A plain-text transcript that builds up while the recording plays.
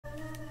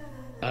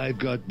I've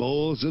got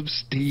balls of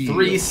steel.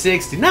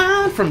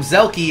 369 from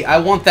Zelky. I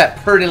want that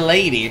pretty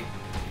lady.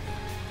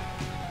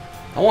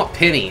 I want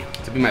Penny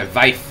to be my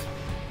wife.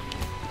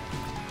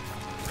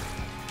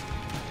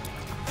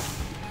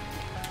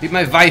 Be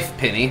my wife,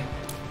 Penny.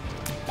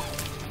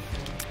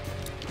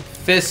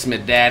 Fist me,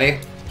 daddy.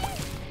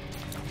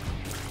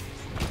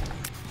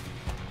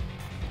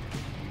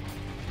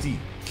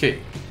 DK.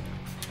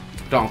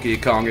 Donkey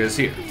Kong is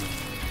here.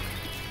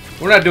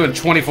 We're not doing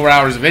 24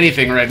 hours of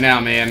anything right now,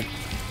 man.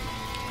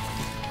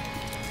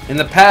 In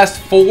the past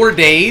 4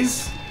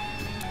 days,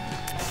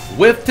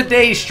 with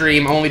today's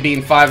stream only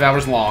being 5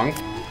 hours long,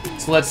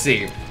 so let's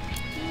see.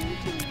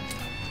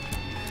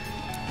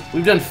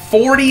 We've done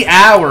 40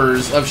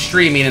 hours of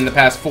streaming in the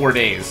past 4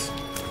 days.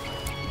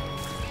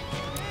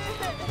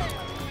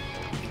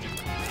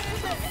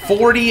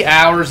 40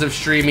 hours of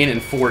streaming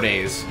in 4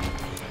 days.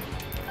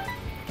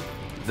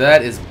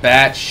 That is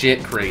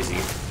batshit crazy.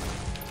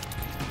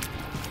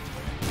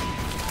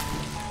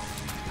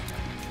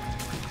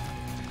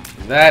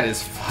 That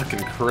is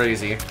fucking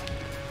crazy.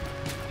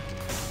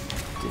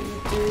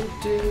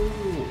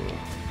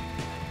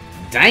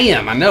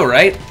 Damn, I know,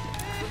 right?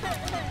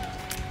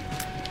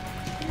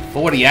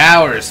 40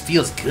 hours.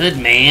 Feels good,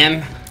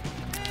 man.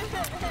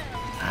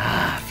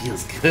 Ah,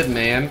 feels good,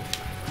 man.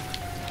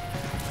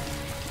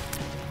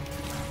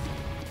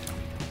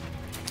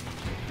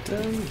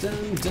 Dun,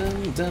 dun,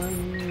 dun,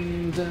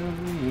 dun,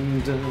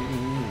 dun,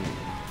 dun.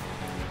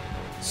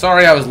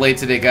 Sorry I was late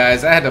today,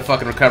 guys. I had to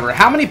fucking recover.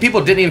 How many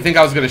people didn't even think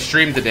I was going to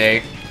stream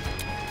today?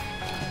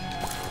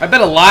 I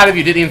bet a lot of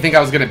you didn't even think I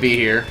was going to be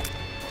here.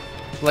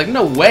 Like,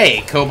 no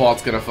way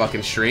Cobalt's going to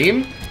fucking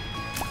stream.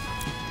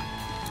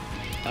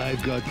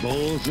 I've got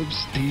balls of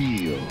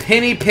steel.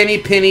 Penny, penny,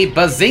 penny,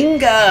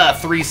 bazinga!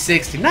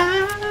 369!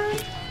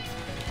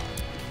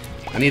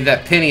 I need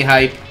that penny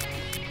hype.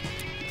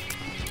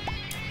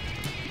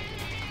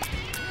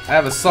 I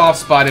have a soft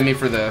spot in me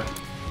for the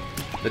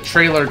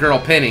trailer girl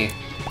Penny.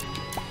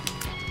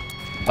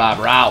 Bob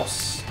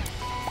Rouse.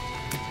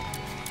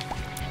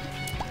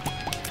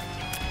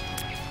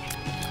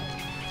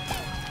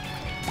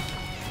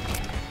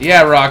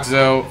 Yeah,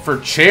 Roxo, for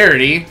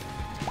charity.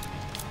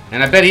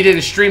 And I bet he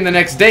didn't stream the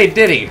next day,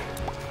 did he?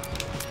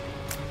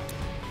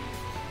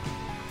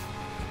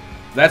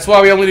 That's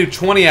why we only do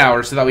 20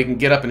 hours, so that we can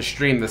get up and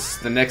stream this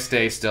the next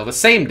day still. The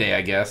same day,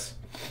 I guess.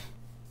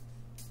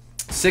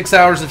 6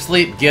 hours of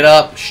sleep, get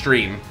up,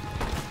 stream.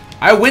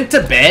 I went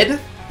to bed,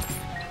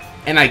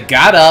 and I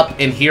got up,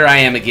 and here I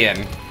am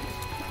again.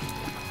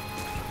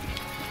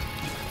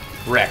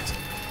 Wrecked.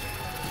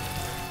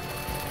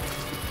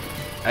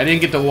 I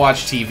didn't get to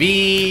watch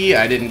TV,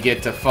 I didn't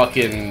get to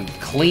fucking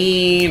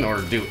clean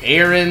or do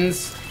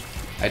errands.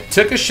 I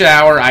took a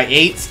shower, I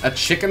ate a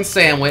chicken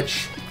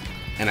sandwich,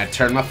 and I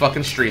turned my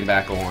fucking stream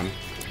back on.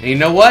 And you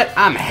know what?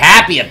 I'm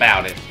happy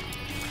about it.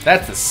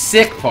 That's the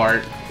sick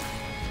part.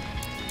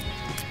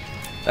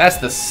 That's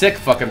the sick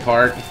fucking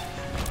part.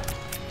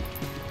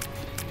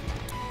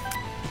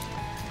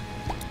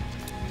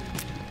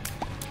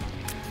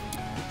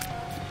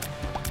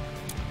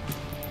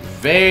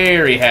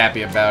 Very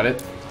happy about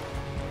it.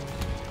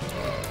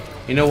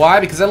 You know why?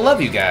 Because I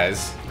love you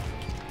guys.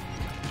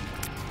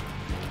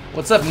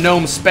 What's up,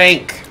 Gnome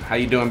Spank? How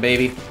you doing,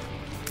 baby?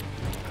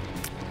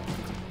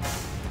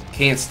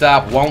 Can't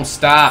stop, won't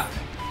stop.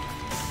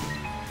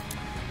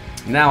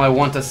 Now I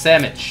want a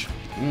sandwich.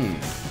 Mmm.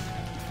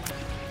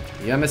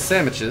 Yummy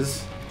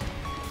sandwiches.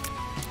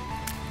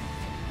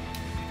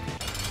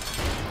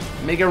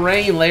 Make it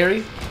rain,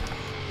 Larry.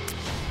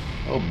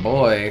 Oh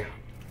boy.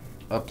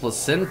 A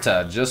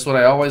placenta. Just what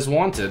I always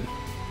wanted.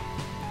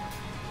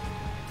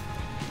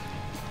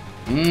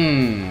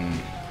 Mmm.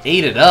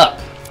 Ate it up.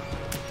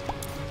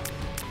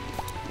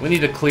 We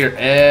need to clear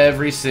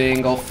every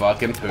single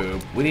fucking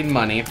poop. We need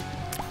money.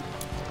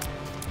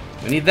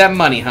 We need that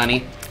money,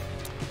 honey.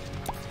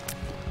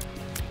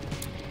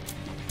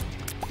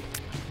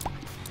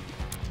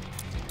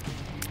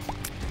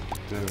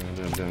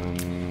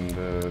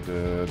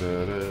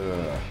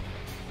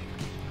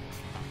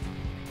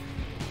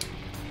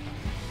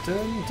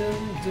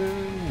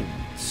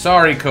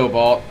 Sorry,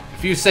 Cobalt.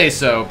 If you say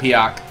so,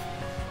 Piak.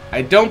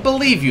 I don't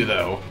believe you,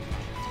 though.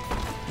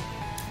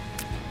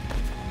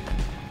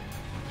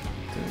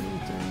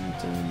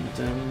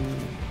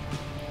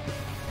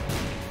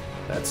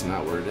 That's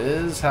not where it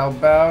is. How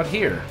about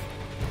here?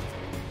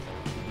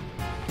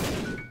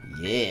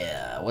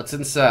 Yeah. What's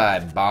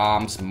inside?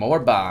 Bombs. More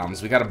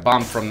bombs. We got a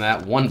bomb from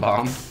that. One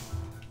bomb.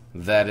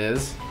 That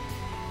is.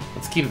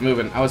 Let's keep it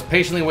moving. I was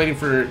patiently waiting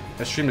for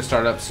a stream to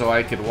start up so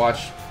I could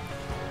watch.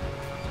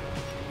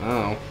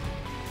 Oh.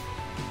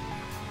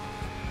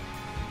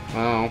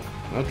 Oh.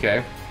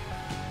 Okay.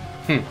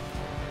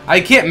 I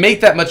can't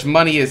make that much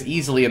money as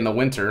easily in the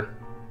winter.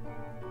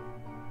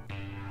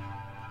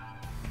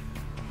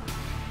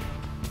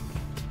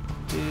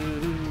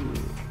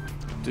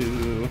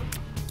 Do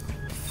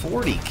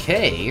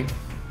 40K?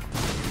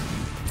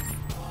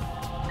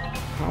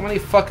 How many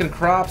fucking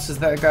crops does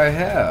that guy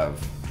have?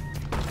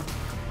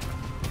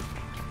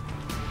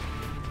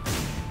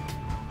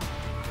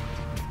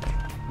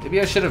 Maybe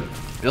I should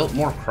have built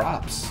more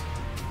crops.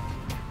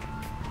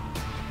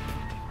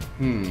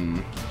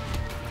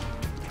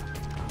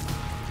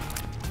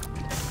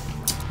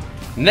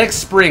 Next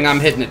spring, I'm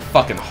hitting it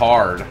fucking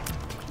hard.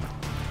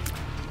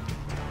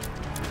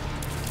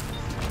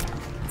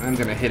 I'm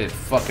gonna hit it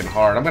fucking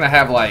hard. I'm gonna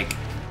have like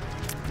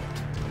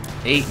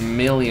 8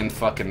 million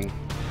fucking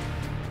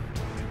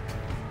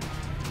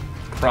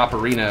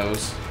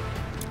Croperinos.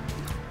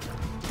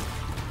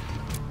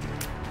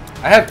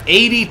 I have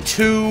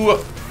 82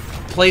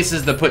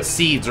 places to put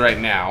seeds right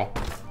now.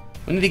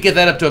 We need to get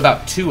that up to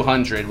about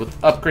 200 with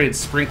upgraded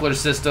sprinkler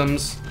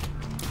systems.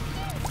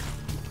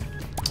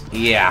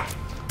 Yeah.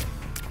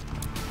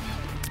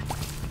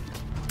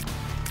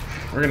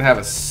 We're gonna have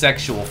a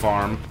sexual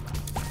farm.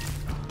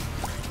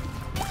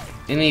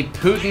 Any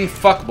Putin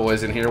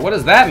fuckboys in here? What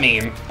does that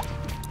mean?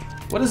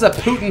 What is a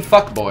Putin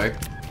fuckboy?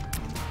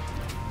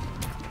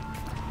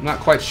 I'm not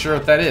quite sure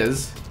what that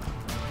is.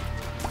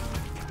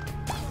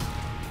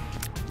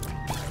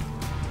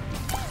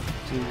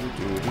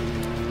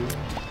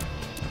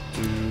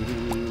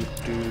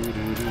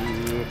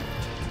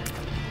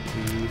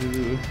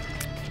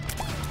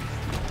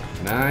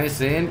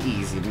 Nice and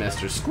easy,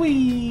 Mr.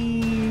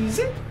 Squeeze.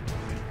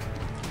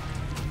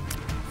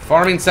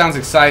 Farming sounds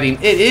exciting.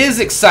 It is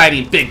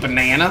exciting, Big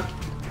Banana.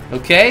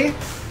 Okay?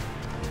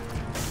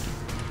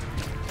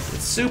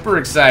 It's super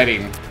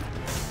exciting.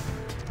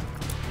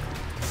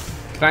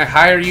 Can I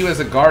hire you as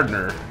a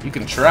gardener? You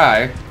can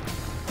try.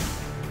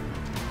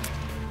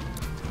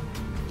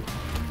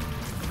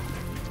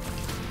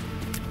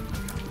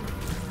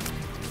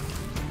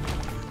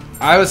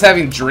 I was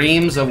having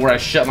dreams of where I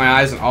shut my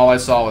eyes and all I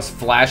saw was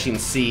flashing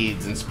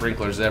seeds and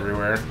sprinklers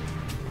everywhere.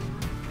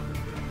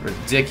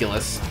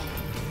 Ridiculous.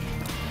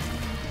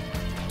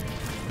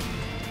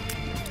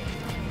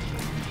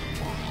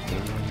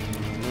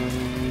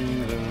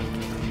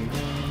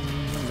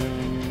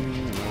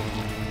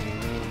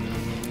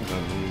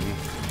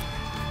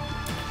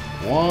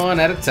 One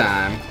at a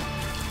time.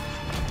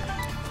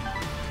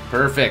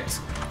 Perfect.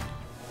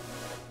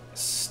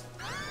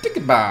 Stick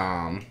it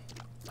bomb.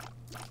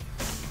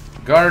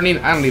 Gardening,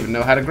 I don't even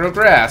know how to grow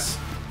grass.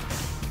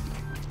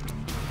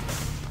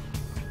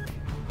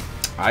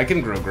 I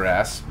can grow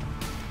grass,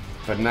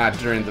 but not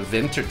during the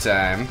winter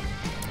time.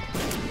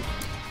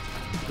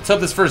 Let's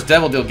hope this first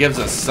devil deal gives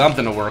us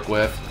something to work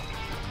with.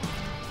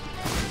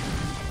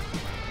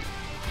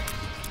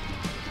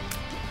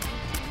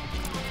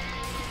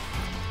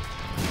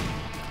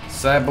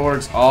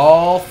 Cyborgs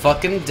all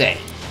fucking day.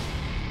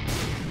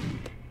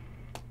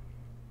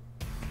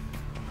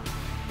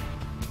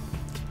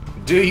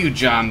 Do you,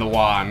 John the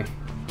Wan?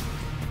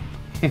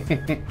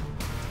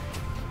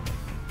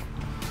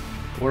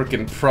 Work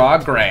in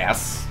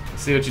progress.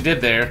 See what you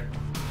did there?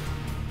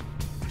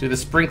 Do the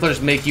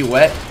sprinklers make you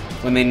wet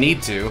when they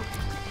need to?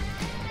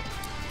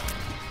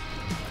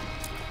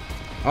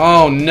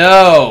 Oh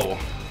no!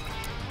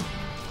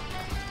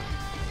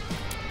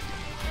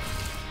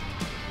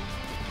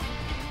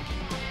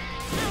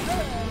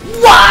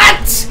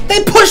 What?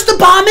 They pushed the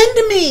bomb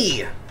into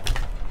me!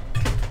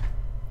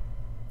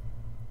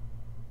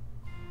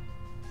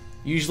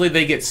 Usually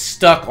they get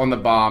stuck on the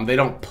bomb. They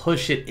don't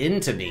push it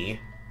into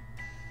me.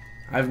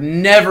 I've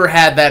never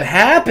had that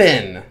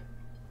happen.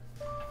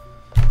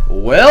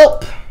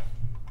 Welp.